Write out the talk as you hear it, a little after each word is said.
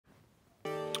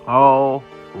All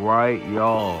right,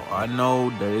 y'all. I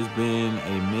know that it's been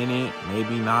a minute,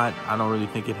 maybe not. I don't really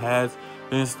think it has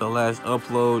since the last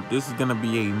upload. This is gonna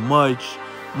be a much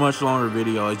longer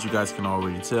video, as you guys can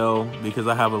already tell, because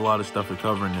I have a lot of stuff to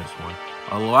cover in this one.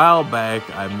 A while back,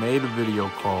 I made a video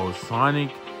called Sonic,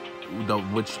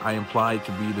 which I implied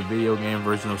to be the video game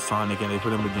version of Sonic, and they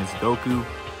put him against Goku.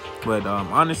 But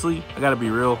honestly, I gotta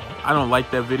be real, I don't like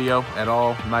that video at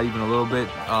all, not even a little bit.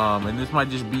 And this might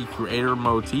just be creator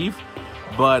motif,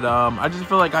 but I just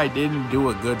feel like I didn't do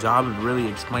a good job of really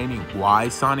explaining why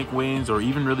Sonic wins, or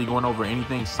even really going over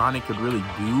anything Sonic could really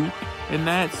do in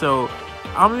that. So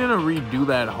I'm gonna redo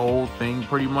that whole thing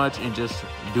pretty much and just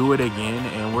do it again,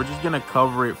 and we're just gonna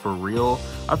cover it for real.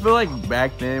 I feel like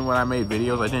back then when I made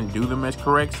videos, I didn't do them as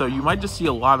correct, so you might just see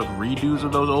a lot of redos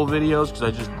of those old videos because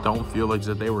I just don't feel like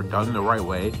that they were done the right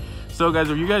way. So guys,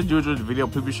 if you guys do enjoy the video,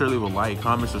 please be sure to leave a like,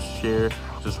 comment, share,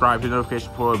 subscribe, hit the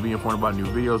notification bell to be informed about new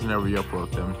videos whenever you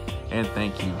upload them, and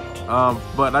thank you.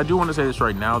 But I do want to say this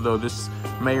right now though, this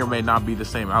may or may not be the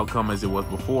same outcome as it was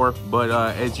before, but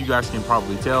as you guys can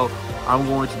probably tell, I'm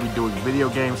going to be doing video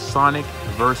game Sonic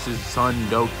versus Son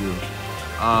Goku,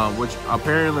 which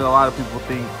apparently a lot of people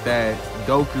think that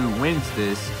Goku wins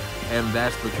this, and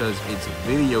that's because it's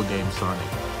video game Sonic.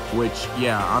 Which,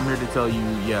 yeah, I'm here to tell you,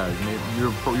 yeah,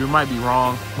 you might be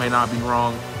wrong, may not be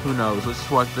wrong, who knows.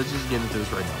 Let's just get into this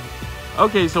right now.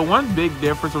 Okay, so one big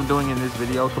difference I'm doing in this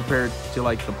video compared to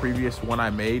like the previous one I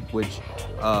made, which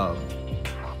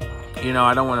you know,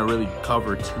 I don't want to really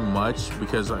cover too much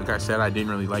because, like I said, I didn't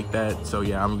really like that. So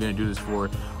yeah, I'm gonna do this for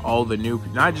all the new,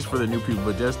 not just for the new people,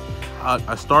 but just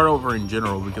a start over in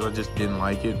general, because I just didn't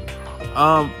like it.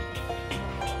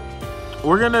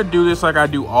 We're gonna do this like I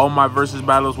do all my versus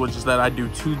battles, which is that I do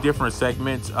two different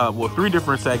segments, well, three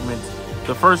different segments.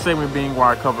 The first segment being where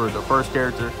I cover the first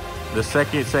character, the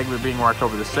second segment being where I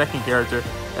cover the second character,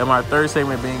 and my third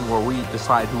segment being where we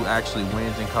decide who actually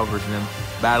wins and covers them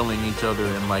battling each other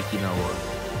in, like, you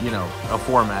know, a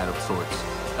format of sorts.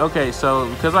 Okay, so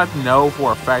because I know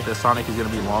for a fact that Sonic is gonna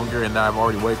be longer and that I've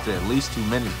already wasted at least 2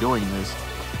 minutes doing this,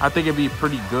 I think it'd be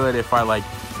pretty good if I like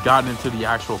got into the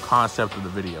actual concept of the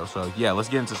video. So yeah, let's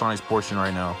get into Sonic's portion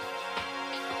right now.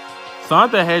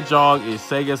 Sonic the Hedgehog is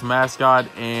Sega's mascot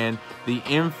and the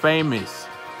infamous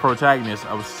protagonist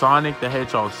of Sonic the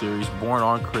Hedgehog series, born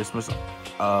on Christmas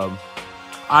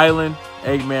Island.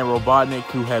 Eggman, Robotnik,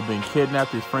 who had been kidnapped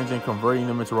his friends and converting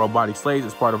them into robotic slaves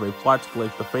as part of a plot to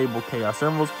collect the fabled Chaos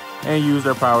Emeralds and use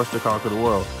their powers to conquer the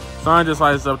world. Sonic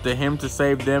decides it's up to him to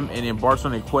save them and embarks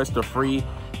on a quest to free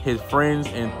his friends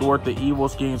and thwart the evil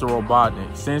schemes of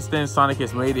Robotnik. Since then, Sonic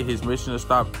has made it his mission to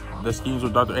stop the schemes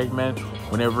of Dr. Eggman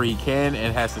whenever he can,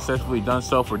 and has successfully done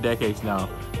so for decades now,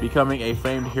 becoming a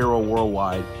famed hero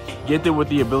worldwide. Gifted with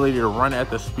the ability to run at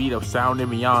the speed of sound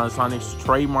and beyond, Sonic's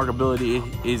trademark ability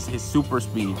is his super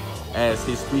speed. As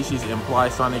his species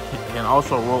implies, Sonic can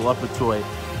also roll up into a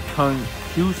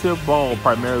concussive ball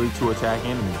primarily to attack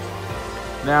enemies.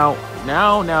 Now,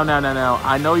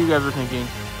 I know you guys are thinking,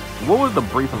 what was the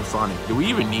brief of Sonic? Do we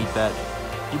even need that?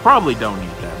 You probably don't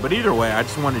need that. But either way, I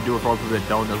just want to do it for all people that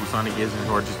don't know who Sonic is and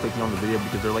are just clicking on the video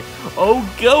because they're like, oh,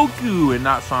 Goku, and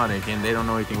not Sonic, and they don't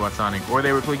know anything about Sonic. Or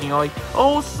they were clicking on like,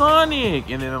 oh,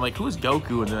 Sonic, and then they're like, who's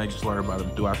Goku? And then I just learn about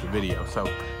him throughout the video.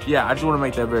 So yeah, I just want to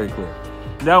make that very clear.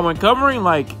 Now, when covering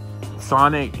like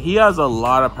Sonic, he has a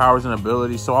lot of powers and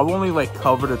abilities, so I've only like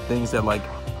covered the things that like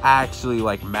actually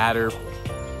like matter,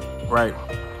 right?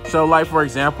 So like, for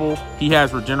example, he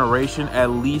has regeneration at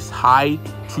least high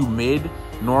to mid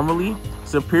normally,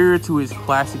 superior to his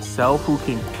classic self, who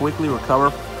can quickly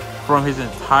recover from his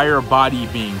entire body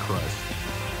being crushed.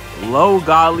 Low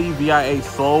godly via a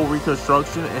soul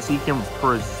reconstruction, as he can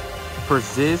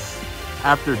persist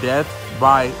after death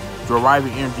by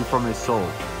deriving energy from his soul.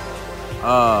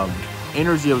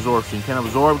 Energy absorption, can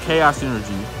absorb chaos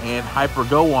energy and hyper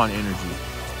go-on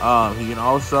energy. He can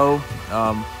also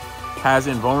has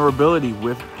invulnerability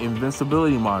with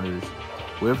invincibility monitors,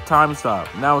 with time stop.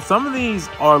 Now, some of these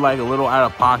are like a little out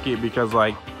of pocket because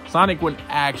like Sonic wouldn't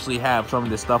actually have some of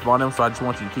this stuff on him, so I just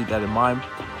want you to keep that in mind.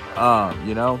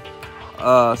 You know,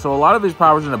 so a lot of his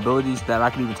powers and abilities that I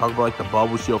can even talk about, like the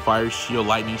bubble shield, fire shield,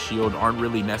 lightning shield, aren't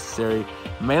really necessary,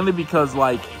 mainly because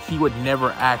like he would never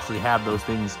actually have those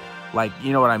things, like,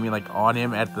 you know what I mean, like on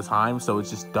him at the time, so it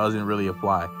just doesn't really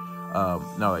apply.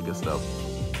 No, I guess so.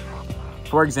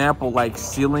 For example, like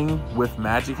sealing with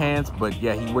magic hands, but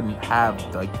yeah, he wouldn't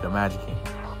have like the magic hand.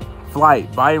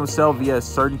 Flight by himself via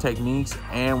certain techniques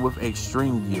and with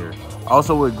extreme gear.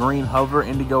 Also with green hover,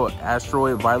 indigo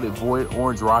asteroid, violet void,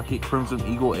 orange rocket, crimson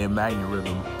eagle, and magnet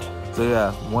rhythm. So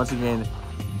yeah, once again,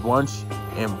 bunch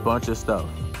of stuff.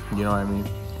 You know what I mean?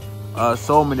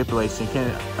 soul manipulation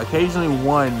can occasionally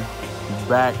one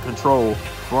back control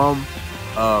from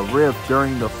Rift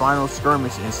during the final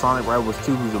skirmish in Sonic Rivals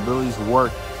 2, whose abilities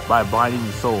work by binding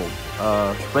the soul.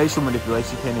 Spatial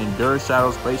manipulation can endure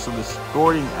shadow spatial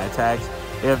distorting attacks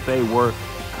if they were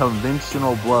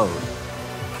conventional blows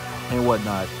and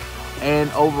whatnot.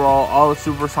 And overall, all of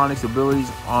Supersonic's abilities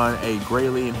on a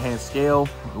greatly enhanced scale,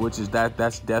 which is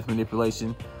that's death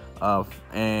manipulation,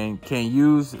 and can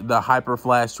use the Hyper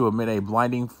Flash to emit a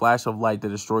blinding flash of light that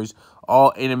destroys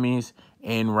all enemies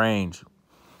in range.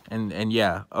 And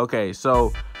yeah, okay,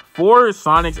 so for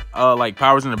Sonic's like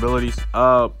powers and abilities,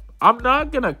 I'm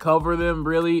not gonna cover them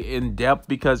really in depth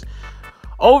because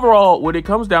overall, when it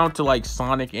comes down to like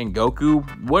Sonic and Goku,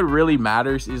 what really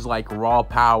matters is like raw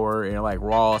power and like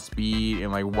raw speed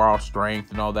and like raw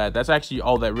strength and all that. That's actually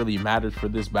all that really matters for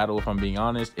this battle, if I'm being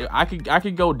honest. I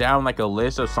could go down like a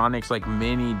list of Sonic's like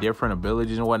many different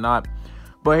abilities and whatnot,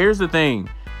 but here's the thing.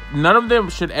 None of them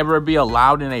should ever be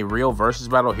allowed in a real versus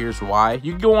battle. Here's why.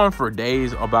 You can go on for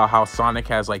days about how Sonic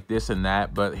has like this and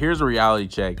that, but here's a reality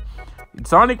check.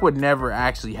 Sonic would never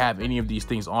actually have any of these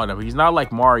things on him. He's not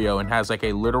like Mario and has like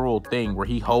a literal thing where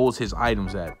he holds his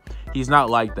items at. He's not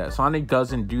like that. Sonic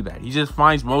doesn't do that. He just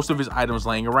finds most of his items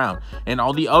laying around. And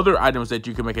all the other items that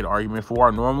you can make an argument for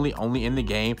are normally only in the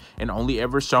game and only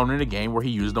ever shown in a game where he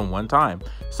used them one time.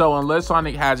 So unless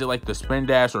Sonic has it like the spin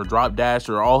dash or drop dash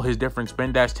or all his different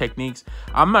spin dash techniques,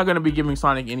 I'm not going to be giving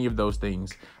Sonic any of those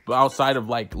things, but outside of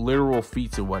like literal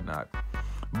feats and whatnot.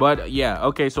 But yeah,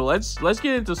 okay, so let's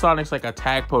get into Sonic's like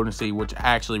attack potency, which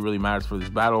actually really matters for this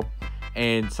battle,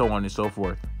 and so on and so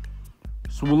forth.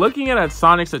 So we're looking at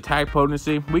Sonic's attack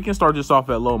potency. We can start this off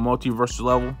at low multiversal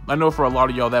level. I know for a lot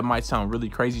of y'all that might sound really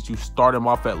crazy to start him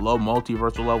off at low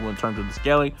multiversal level in terms of the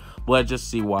scaling, but let's just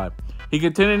see why. He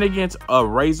contended against a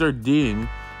Razor Din,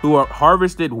 who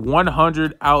harvested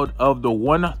 100 out of the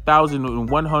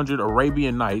 1,100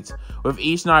 Arabian Nights, with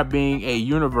each night being a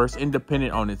universe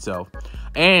independent on itself,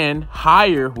 and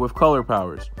higher with color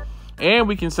powers. And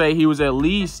we can say he was at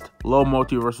least low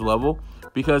multiversal level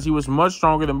because he was much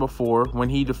stronger than before when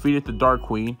he defeated the Dark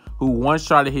Queen, who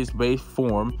one-shotted his base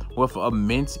form with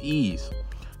immense ease.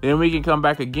 Then we can come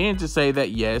back again to say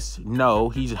that yes, no,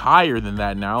 he's higher than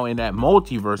that now in that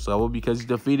multiverse level because he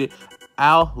defeated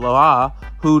Al-Laha,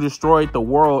 who destroyed the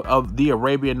world of the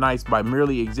Arabian Nights by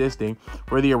merely existing,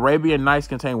 where the Arabian Nights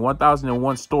contain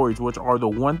 1001 stories, which are the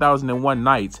 1001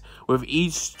 nights, with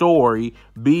each story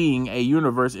being a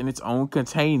universe in its own,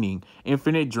 containing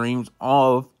infinite dreams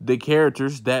of the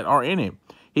characters that are in it.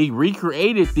 He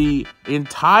recreated the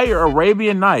entire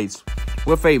Arabian Nights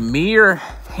with a mere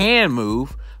hand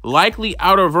move, likely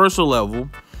outerversal level.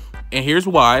 And here's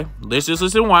why. Let's just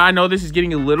listen why. I know this is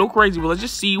getting a little crazy, but let's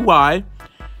just see why.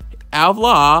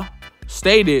 Al-Laha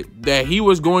stated that he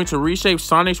was going to reshape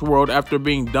Sonic's world after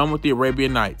being done with the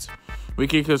Arabian Nights. We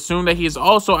can assume that he is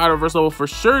also outerverse level for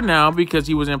sure now because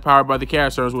he was empowered by the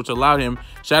Chaos Stones, which allowed him,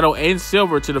 Shadow and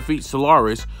Silver, to defeat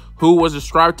Solaris, who was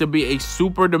described to be a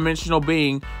super dimensional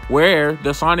being, where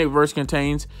the Sonic verse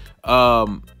contains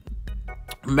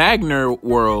Magner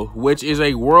world, which is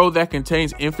a world that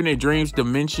contains infinite dreams,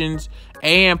 dimensions,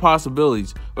 and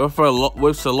possibilities,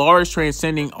 with Solaris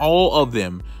transcending all of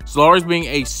them. Solaris being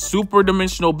a super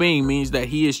dimensional being means that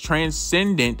he is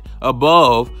transcendent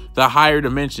above the higher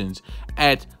dimensions,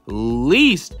 at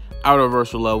least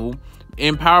outerversal level,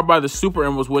 empowered by the super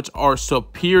emeralds, which are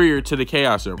superior to the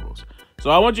Chaos Emeralds. So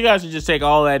I want you guys to just take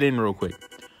all that in real quick.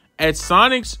 At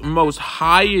Sonic's most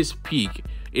highest peak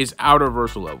is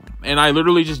outerversal level, and I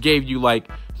literally just gave you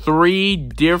like 3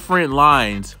 different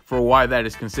lines for why that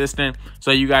is consistent,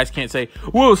 so you guys can't say,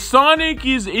 well, Sonic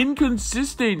is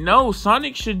inconsistent. No,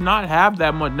 Sonic should not have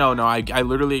that much. No, I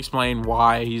literally explained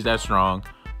why he's that strong,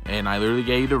 and I literally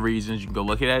gave you the reasons. You can go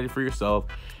look at it for yourself,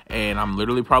 and I'm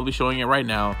literally probably showing it right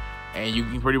now, and you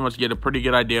can pretty much get a pretty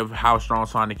good idea of how strong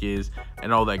Sonic is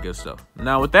and all that good stuff.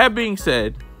 Now, with that being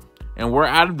said, and we're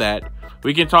out of that,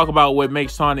 we can talk about what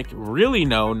makes Sonic really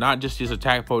known, not just his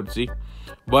attack potency,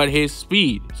 but his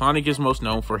speed. Sonic is most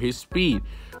known for his speed.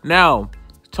 Now,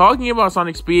 talking about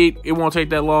Sonic's speed, it won't take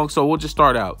that long, so we'll just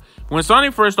start out. When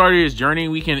Sonic first started his journey,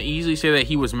 we can easily say that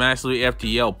he was massively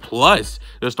FTL plus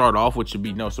to start off, which should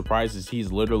be no surprise, as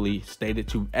he's literally stated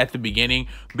to, at the beginning,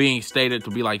 being stated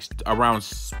to be like around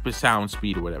sound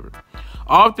speed or whatever.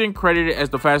 Often credited as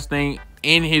the fastest thing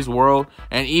in his world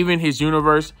and even his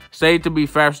universe, stated to be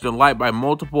faster than light by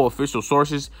multiple official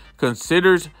sources,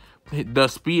 considers the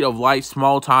speed of light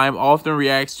small time, often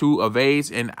reacts to,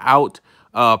 evades, and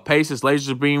outpaces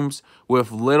laser beams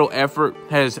with little effort,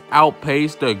 has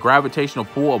outpaced the gravitational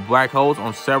pull of black holes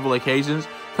on several occasions,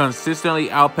 consistently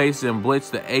outpaces and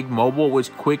blitzes the Egg Mobile,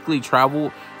 which quickly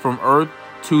traveled from Earth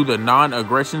to the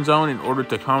non-aggression zone in order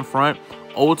to confront.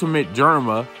 Ultimate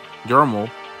Dermal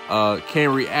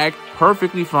can react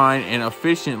perfectly fine and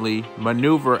efficiently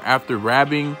maneuver after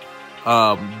grabbing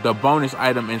the bonus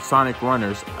item in Sonic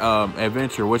Runner's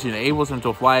adventure, which enables him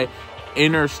to fly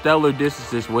interstellar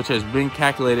distances, which has been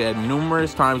calculated at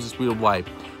numerous times the speed of light.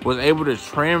 Was able to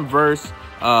traverse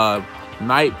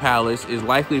Night Palace, is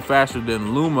likely faster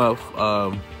than Luma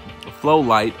Flow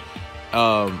Light,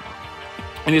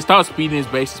 and his top speed and his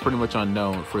base is pretty much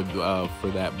unknown for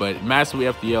that, but massively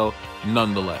FDL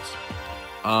nonetheless.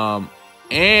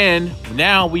 And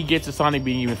now we get to Sonic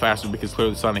being even faster, because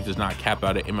clearly Sonic does not cap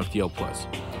out at MFDL+.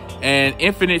 And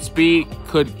infinite speed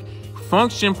could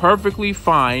function perfectly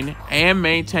fine and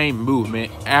maintain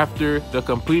movement after the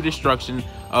complete destruction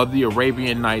of the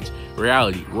Arabian Nights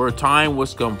reality, where time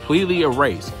was completely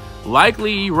erased,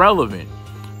 likely irrelevant,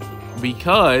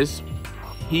 because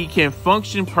he can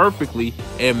function perfectly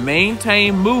and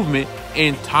maintain movement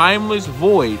in timeless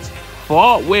voids,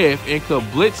 fought with and could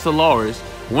blitz Solaris.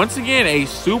 Once again, a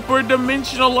super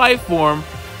dimensional life form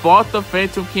fought the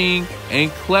Phantom King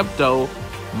and Klepto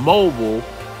Mobile,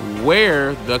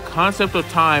 where the concept of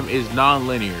time is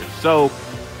non-linear. So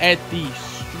at the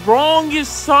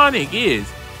strongest Sonic is,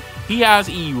 he has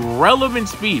irrelevant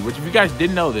speed, which if you guys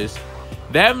didn't know this,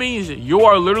 that means you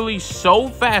are literally so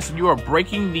fast and you are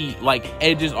breaking the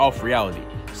edges off reality.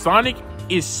 Sonic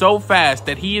is so fast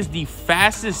that he is the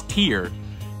fastest tier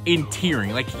in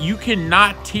tiering. Like, you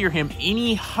cannot tier him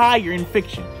any higher in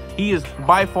fiction. He is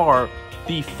by far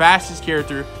the fastest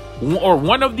character, or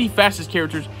one of the fastest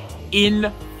characters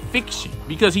in fiction,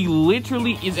 because he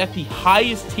literally is at the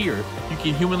highest tier you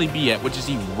can humanly be at, which is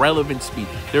irrelevant speed.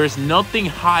 There is nothing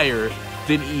higher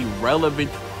than irrelevant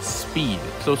speed.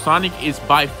 So Sonic is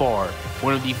by far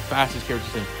one of the fastest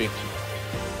characters in fiction.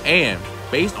 And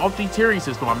based off the tiering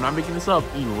system, I'm not making this up,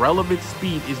 irrelevant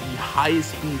speed is the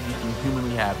highest speed you can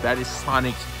humanly have. That is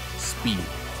Sonic's speed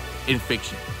in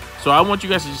fiction. So I want you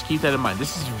guys to just keep that in mind.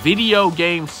 This is video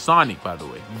game Sonic, by the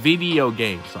way. Video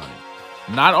game Sonic.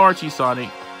 Not Archie Sonic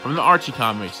from the Archie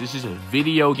comics. This is a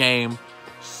video game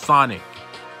Sonic.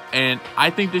 And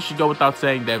I think this should go without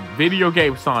saying that video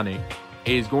game Sonic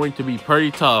is going to be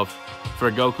pretty tough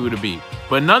for Goku to beat.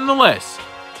 But nonetheless,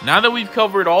 now that we've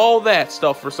covered all that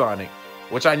stuff for Sonic,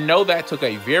 which I know that took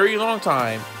a very long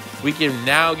time, we can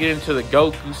now get into the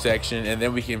Goku section, and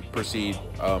then we can proceed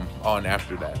on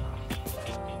after that.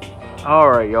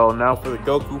 Alright, y'all, now for the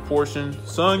Goku portion.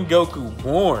 Son Goku,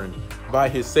 born by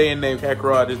his Saiyan named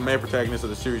Kakarot, is main protagonist of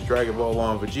the series Dragon Ball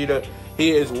along with Vegeta.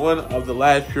 He is one of the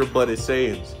last pure-blooded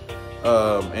Saiyans.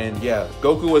 And yeah,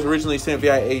 Goku was originally sent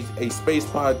via a space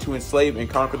pod to enslave and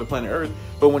conquer the planet Earth,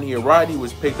 but when he arrived, he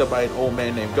was picked up by an old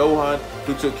man named Gohan,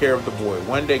 who took care of the boy.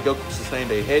 One day, Goku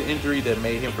sustained a head injury that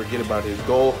made him forget about his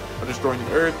goal of destroying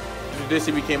the Earth. Through this,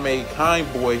 he became a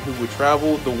kind boy who would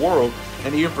travel the world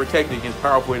and even protect against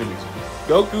powerful enemies.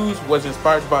 Goku's was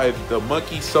inspired by the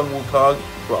monkey Sun Wukong.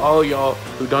 For all y'all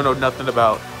who don't know nothing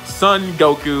about Son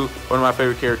Goku, one of my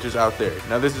favorite characters out there.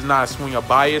 Now, this is not a swing a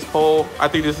bias poll. I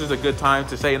think this is a good time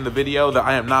to say in the video that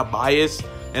I am not biased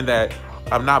and that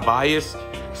I'm not biased.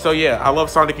 So yeah, I love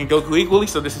Sonic and Goku equally,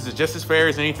 so this is just as fair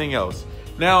as anything else.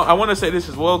 Now, I want to say this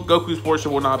as well. Goku's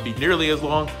portion will not be nearly as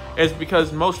long, as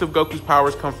because most of Goku's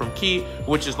powers come from Ki,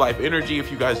 which is life energy,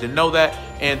 if you guys didn't know that,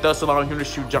 and thus allowing him to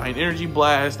shoot giant energy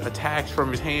blasts, attacks from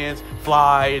his hands,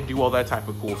 fly, and do all that type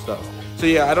of cool stuff. So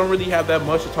yeah, I don't really have that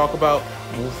much to talk about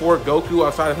for Goku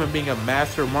outside of him being a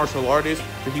master martial artist.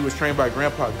 That he was trained by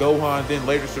Grandpa Gohan, then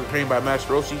later trained by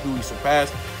Master Roshi, who he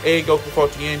surpassed, and Goku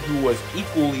fought Tien, who was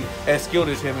equally as skilled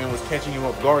as him and was catching him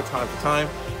off guard time to time,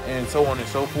 and so on and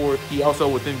so forth. He also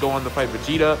would then go on to fight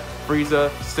Vegeta, Frieza,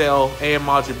 Cell, and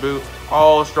Majin Buu,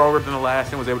 all stronger than the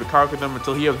last, and was able to conquer them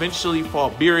until he eventually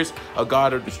fought Beerus, a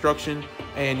god of destruction.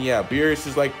 And yeah, Beerus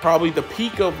is like probably the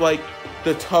peak of like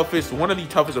the toughest, one of the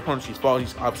toughest opponents he's fought.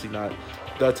 He's obviously not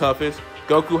the toughest.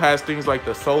 Goku has things like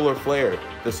the Solar Flare,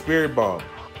 the Spirit Bomb,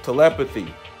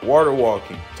 telepathy, water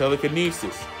walking,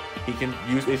 telekinesis. He can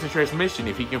use instant transmission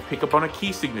if he can pick up on a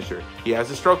key signature. He has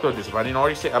Destructo Disc. If I didn't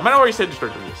already say, I might have already said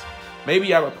Destructo Disc.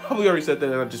 Maybe I probably already said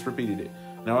that and I just repeated it.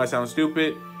 Now I sound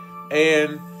stupid.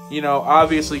 And, you know,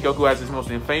 obviously Goku has his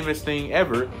most infamous thing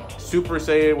ever, Super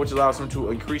Saiyan, which allows him to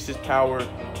increase his power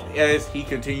as he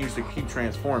continues to keep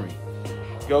transforming.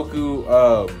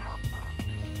 Goku,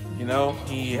 you know,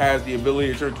 he has the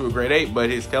ability to turn to a grade 8, but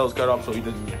his tail is cut off, so he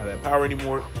doesn't have that power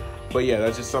anymore. But yeah,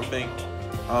 that's just something.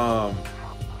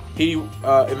 In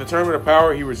the Tournament of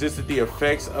Power, he resisted the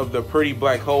effects of the pretty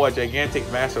black hole, a gigantic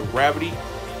mass of gravity.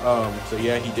 So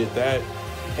yeah, he did that.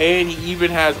 and he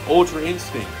even has Ultra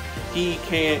Instinct. He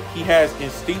has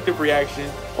Instinctive Reaction.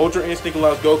 Ultra Instinct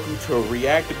allows Goku to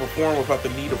react and perform without the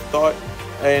need of thought,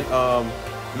 and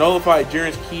nullify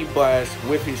Jiren's Ki Blast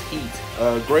with his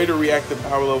heat. Greater reactive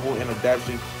power level and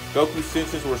adaptation. Goku's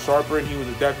senses were sharper, and he was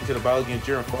adapting to the battle against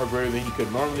Jiren far greater than he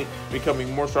could normally, becoming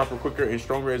more sharper, quicker, and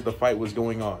stronger as the fight was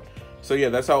going on. So yeah,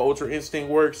 that's how Ultra Instinct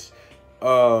works.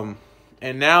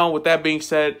 And now, with that being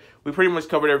said, we pretty much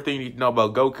covered everything you need to know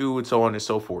about Goku and so on and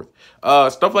so forth.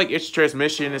 Stuff like instant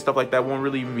transmission and stuff like that won't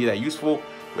really even be that useful,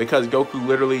 because Goku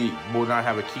literally will not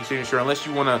have a key signature unless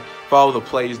you want to follow the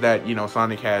plays that, you know,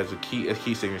 Sonic has a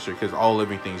key signature, because all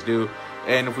living things do.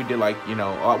 And if we did, like, you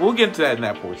know, we'll get into that in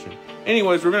that portion.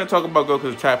 Anyways, we're going to talk about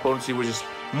Goku's attack potency, which is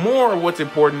more of what's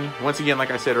important. Once again,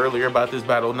 like I said earlier about this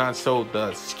battle, not so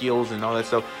the skills and all that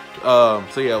stuff.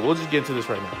 So yeah, we'll just get into this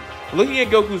right now. Looking at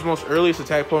Goku's most earliest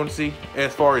attack potency,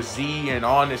 as far as Z and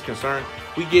on is concerned,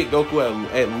 we get Goku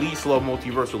at least low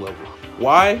multiversal level.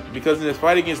 Why? Because in this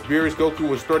fight against Beerus, Goku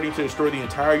was starting to destroy the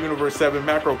entire Universe 7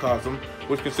 macrocosm,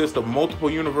 which consists of multiple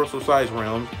universal-sized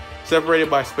realms, separated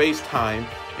by space-time,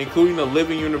 including the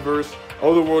living universe,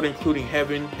 otherworld including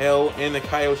heaven, hell, and the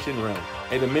Kaioshin realm,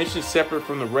 a dimension separate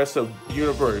from the rest of the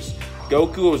universe.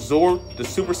 Goku absorbed the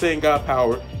Super Saiyan God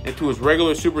power into his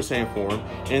regular Super Saiyan form,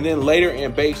 and then later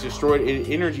in base destroyed an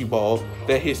energy ball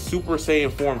that his Super Saiyan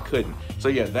form couldn't. So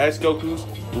yeah, that's Goku's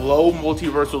low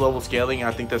multiversal level scaling.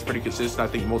 I think that's pretty consistent.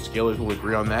 I think most scalers will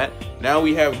agree on that. Now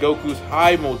we have Goku's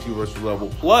high multiversal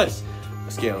level plus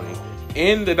scaling.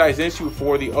 In the Daizenshuu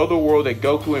 4, the other world that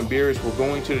Goku and Beerus were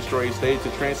going to destroy is stated to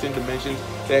transcend dimensions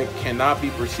that cannot be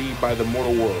perceived by the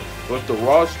mortal world, with the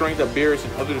raw strength of Beerus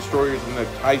and other destroyers in the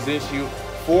Daizenshuu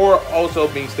 4 also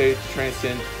being stated to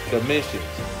transcend dimensions.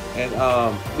 And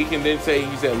we can then say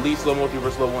he's at least low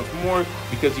multiverse level once more,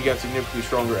 because he got significantly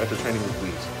stronger after training with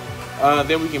Whis.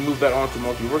 Then we can move that on to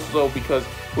multiversal level, because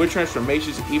with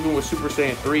transformations, even with Super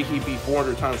Saiyan 3, he'd be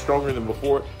 400 times stronger than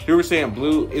before. Super Saiyan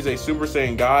Blue is a Super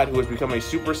Saiyan God who has become a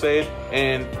Super Saiyan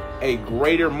and a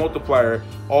greater multiplier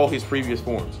all his previous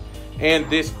forms. And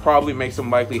this probably makes him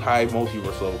likely high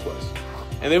multiverse level plus.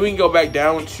 And then we can go back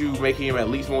down to making him at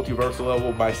least multiversal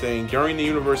level by saying during the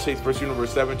Universe 6 vs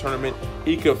Universe 7 tournament,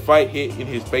 he could fight Hit in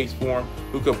his base form,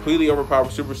 who completely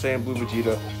overpowered Super Saiyan Blue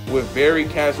Vegeta with very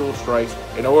casual strikes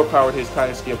and overpowered his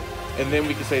Time Skip. And then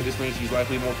we can say this means he's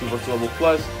likely multiversal level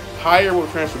plus, higher with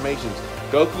transformations.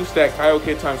 Goku stacked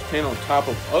Kaioken times 10 on top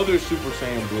of other Super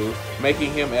Saiyan Blue,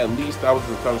 making him at least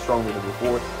thousands of times stronger than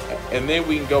before. And then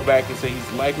we can go back and say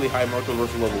he's likely high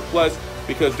multiversal level plus,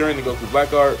 because during the Goku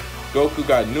Black arc, Goku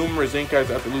got numerous Zenkais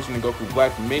after losing to Goku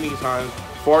Black many times,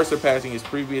 far surpassing his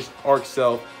previous arc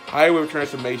self, higher with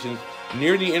transformations.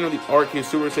 Near the end of the arc, his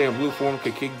Super Saiyan Blue form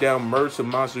could kick down Merge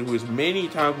Zamasu, who is many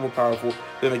times more powerful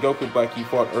than the Goku Black he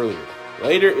fought earlier.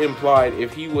 Later implied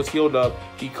if he was healed up,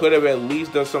 he could have at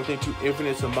least done something to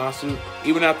Infinite Zamasu,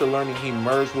 even after learning he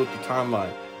merged with the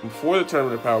timeline. Before the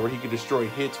Tournament of Power, he could destroy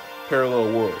Hit's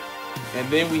parallel world. And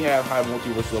then we have high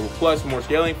multiverse level plus, more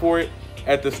scaling for it.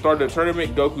 At the start of the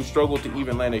tournament, Goku struggled to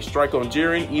even land a strike on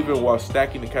Jiren, even while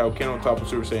stacking the Kaioken on top of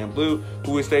Super Saiyan Blue,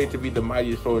 who is stated to be the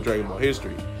mightiest foe in Dragon Ball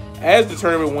history. As the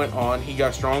tournament went on, he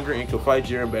got stronger and could fight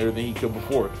Jiren better than he could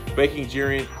before, making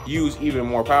Jiren use even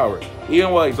more power.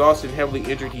 Even while exhausted and heavily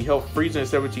injured, he helped Frieza in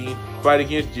 17 fight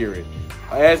against Jiren.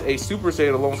 As a Super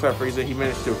Saiyan alongside Frieza, he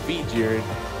managed to defeat Jiren,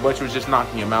 which was just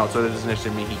knocking him out, so that doesn't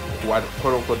necessarily mean he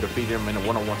quote-unquote defeated him in a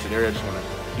one-on-one scenario. I just want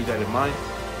to keep that in mind.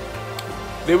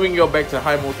 Then we can go back to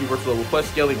high multiverse level plus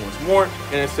scaling once more,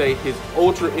 and then say his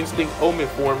Ultra Instinct Omen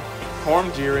form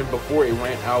harmed Jiren before it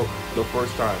ran out the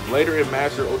first time. Later in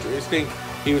Master Ultra Instinct,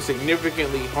 he was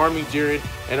significantly harming Jiren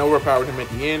and overpowered him at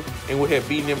the end, and would have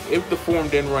beaten him if the form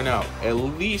didn't run out. At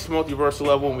least multiversal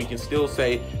level, and we can still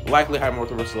say likely high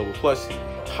multiversal level plus,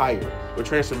 higher with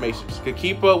transformations. Could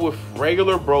keep up with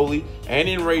regular Broly and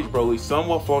Enraged Broly,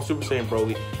 somewhat fall Super Saiyan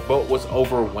Broly, but was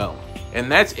overwhelmed. And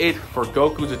that's it for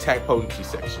Goku's attack potency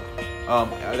section.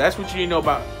 That's what you need to know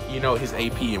about, his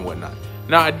AP and whatnot.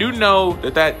 Now, I do know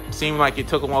that seemed like it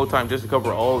took a long time just to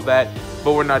cover all of that,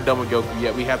 but we're not done with Goku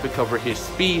yet. We have to cover his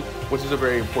speed, which is a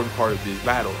very important part of this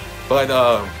battle. But,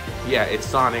 yeah, it's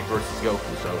Sonic versus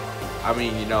Goku, so, I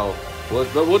mean,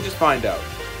 we'll just find out.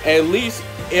 At least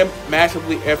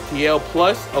massively FTL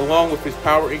plus, along with his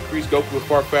power increase, Goku was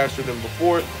far faster than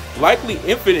before. Likely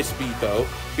infinite speed, though,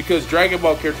 because Dragon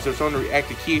Ball characters are shown to react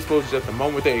to key explosions at the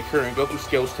moment they occur, and Goku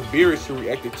scales to Beerus, who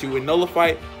reacted to and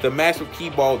nullified the massive key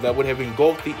ball that would have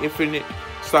engulfed the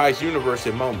infinite-sized universe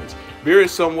in moments. Beerus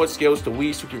somewhat scales to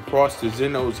Whis, who can cross to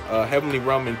Zeno's heavenly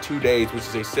realm in 2 days, which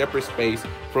is a separate space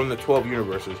from the 12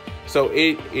 universes. So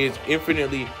it is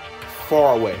infinitely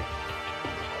far away.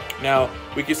 Now,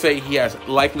 we could say he has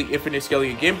likely infinite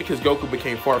scaling again because Goku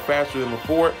became far faster than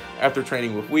before after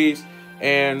training with Whis.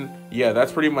 And yeah,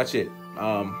 that's pretty much it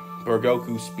for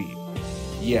Goku's speed.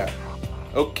 Yeah.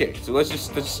 Okay, so let's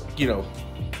just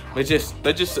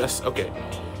okay.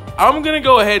 I'm gonna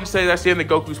go ahead and say that's the end of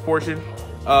Goku's portion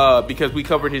because we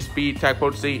covered his speed, attack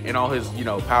potency, and all his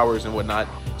powers and whatnot.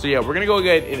 So yeah, we're gonna go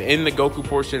ahead and end the Goku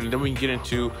portion, and then we can get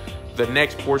into the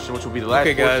next portion, which will be the last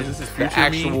portion. Guys, this is future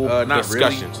actual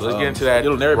discussion. Really. So let's get into that.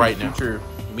 It'll never right be future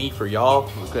now. Me for y'all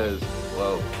because,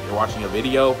 well, you're watching a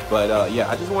video. But yeah,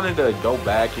 I just wanted to go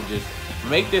back and just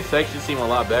make this section seem a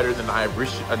lot better than I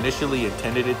initially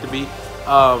intended it to be.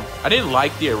 I didn't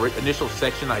like the initial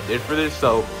section I did for this,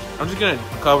 so I'm just gonna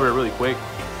cover it really quick.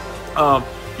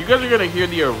 You guys are gonna hear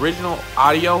the original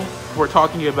audio. We're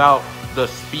talking about the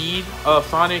speed of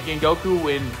Sonic and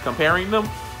Goku and comparing them.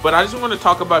 But I just want to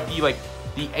talk about the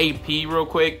AP real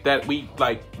quick that we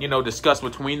discussed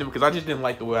between them because I just didn't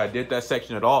like the way I did that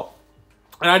section at all.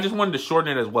 And I just wanted to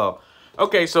shorten it as well.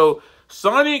 Okay, so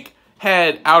Sonic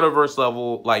had Outerverse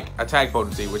level attack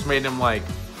potency, which made him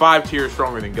 5 tiers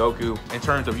stronger than Goku in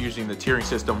terms of using the tiering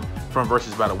system from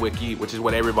Versus Battle Wiki, which is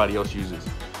what everybody else uses.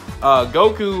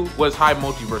 Goku was high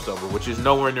multiverse level, which is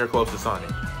nowhere near close to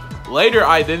Sonic. Later,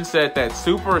 I then said that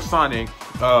Super Sonic,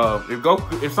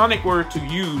 if Sonic were to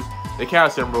use the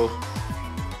Chaos Emerald,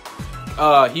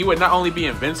 he would not only be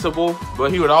invincible,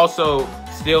 but he would also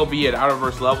still be at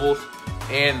Outerverse levels,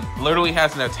 and literally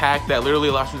has an attack that literally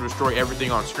allows him to destroy everything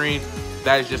on screen.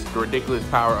 That is just the ridiculous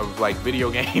power of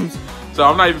video games. So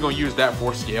I'm not even going to use that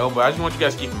for scale, but I just want you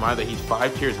guys to keep in mind that he's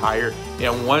 5 tiers higher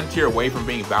and 1 tier away from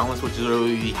being balanced, which is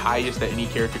literally the highest that any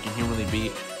character can humanly be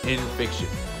in fiction.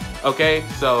 Okay,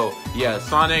 so yeah,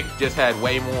 Sonic just had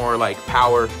way more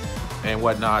power and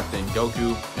whatnot than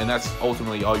Goku, and that's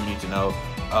ultimately all you need to know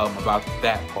about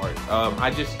that part.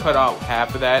 I just cut out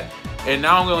half of that, and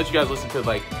now I'm gonna let you guys listen to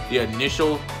the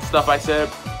initial stuff I said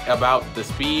about the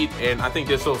speed, and I think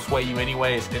this will sway you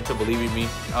anyways into believing me.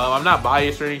 I'm not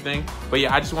biased or anything, but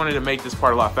yeah, I just wanted to make this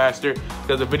part a lot faster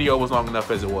because the video was long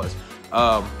enough as it was.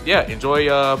 Yeah, enjoy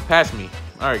past me.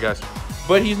 All right, guys.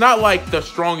 But he's not the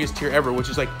strongest tier ever, which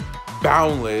is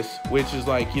Boundless, which is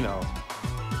the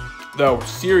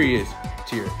serious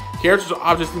tier. Characters or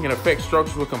objects that can affect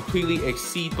structures will completely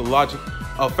exceed the logic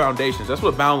of foundations. That's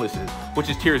what Boundless is, which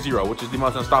is tier 0, which is the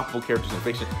most unstoppable characters in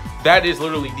fiction. That is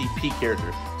literally the peak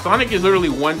character. Sonic is literally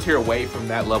 1 tier away from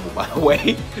that level, by the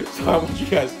way. So I want you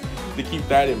guys to keep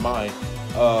that in mind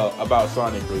about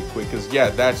Sonic really quick, because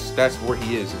yeah, that's where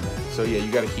he is in that. So yeah,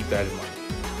 you got to keep that in mind.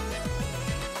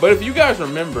 But if you guys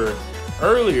remember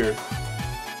earlier,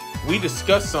 we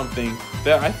discussed something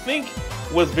that I think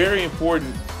was very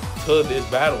important to this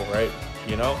battle, right?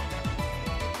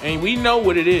 And we know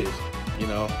what it is,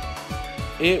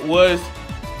 It was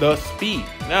the speed.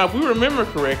 Now, if we remember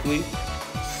correctly,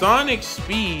 Sonic's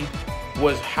speed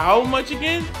was how much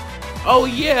again? Oh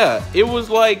yeah, it was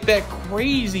that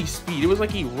crazy speed. It was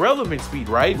irrelevant speed,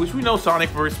 right? Which we know Sonic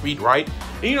versus speed, right?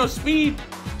 And speed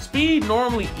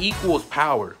normally equals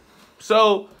power.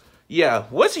 So yeah,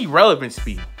 what's irrelevant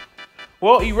speed?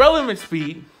 Well, irrelevant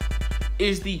speed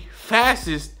is the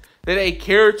fastest that a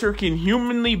character can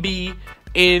humanly be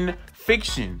in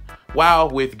fiction. While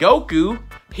with Goku,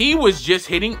 he was just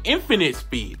hitting infinite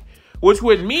speed, which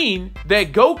would mean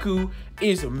that Goku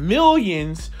is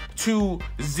millions to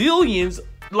zillions,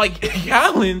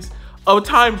 gallons of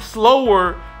time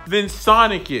slower than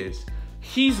Sonic is.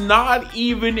 He's not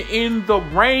even in the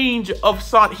range of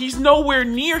Sonic. He's nowhere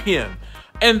near him.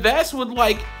 And that's with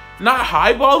not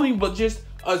highballing, but just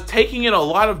taking in a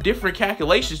lot of different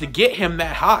calculations to get him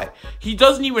that high. He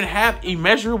doesn't even have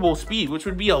immeasurable speed, which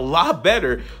would be a lot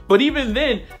better. But even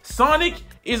then, Sonic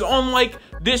is on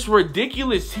this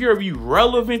ridiculous tier of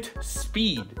irrelevant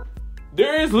speed.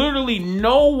 There is literally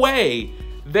no way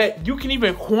that you can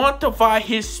even quantify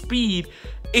his speed.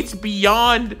 It's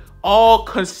beyond all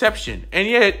conception. And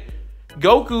yet,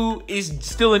 Goku is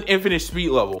still an infinite speed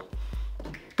level.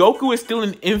 Goku is still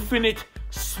an infinite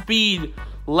speed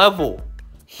level.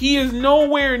 He is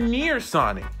nowhere near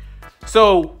Sonic.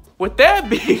 So, with that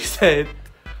being said,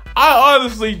 I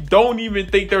honestly don't even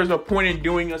think there's a point in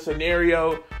doing a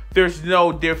scenario. There's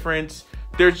no difference.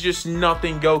 There's just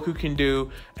nothing Goku can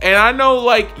do. And I know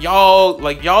y'all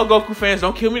Goku fans,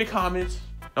 don't kill me in the comments.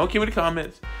 Don't kill me in the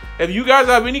comments. If you guys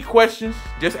have any questions,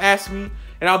 just ask me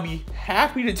and I'll be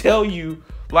happy to tell you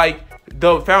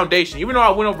the foundation, even though I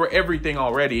went over everything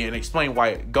already and explained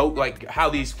why how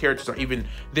these characters are even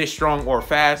this strong or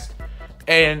fast.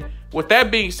 And with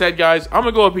that being said, guys, I'm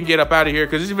gonna go up and get up out of here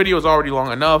because this video is already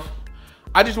long enough.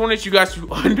 I just wanted you guys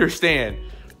to understand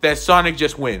that Sonic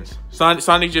just wins.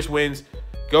 Sonic just wins.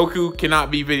 Goku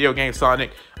cannot beat video game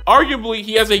Sonic. Arguably,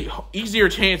 he has a easier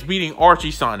chance beating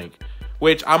Archie Sonic,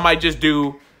 which I might just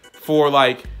do for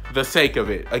like the sake of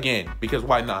it again, because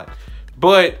why not?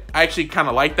 But I actually kind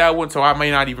of like that one, so I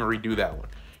may not even redo that one.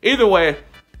 Either way,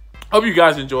 hope you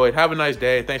guys enjoyed. Have a nice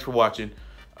day. Thanks for watching.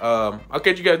 I'll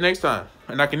catch you guys next time.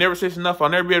 And I can never say this enough. I'll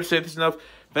never be able to say this enough.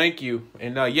 Thank you.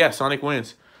 And yeah, Sonic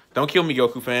wins. Don't kill me,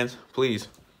 Goku fans. Please.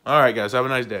 All right, guys. Have a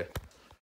nice day.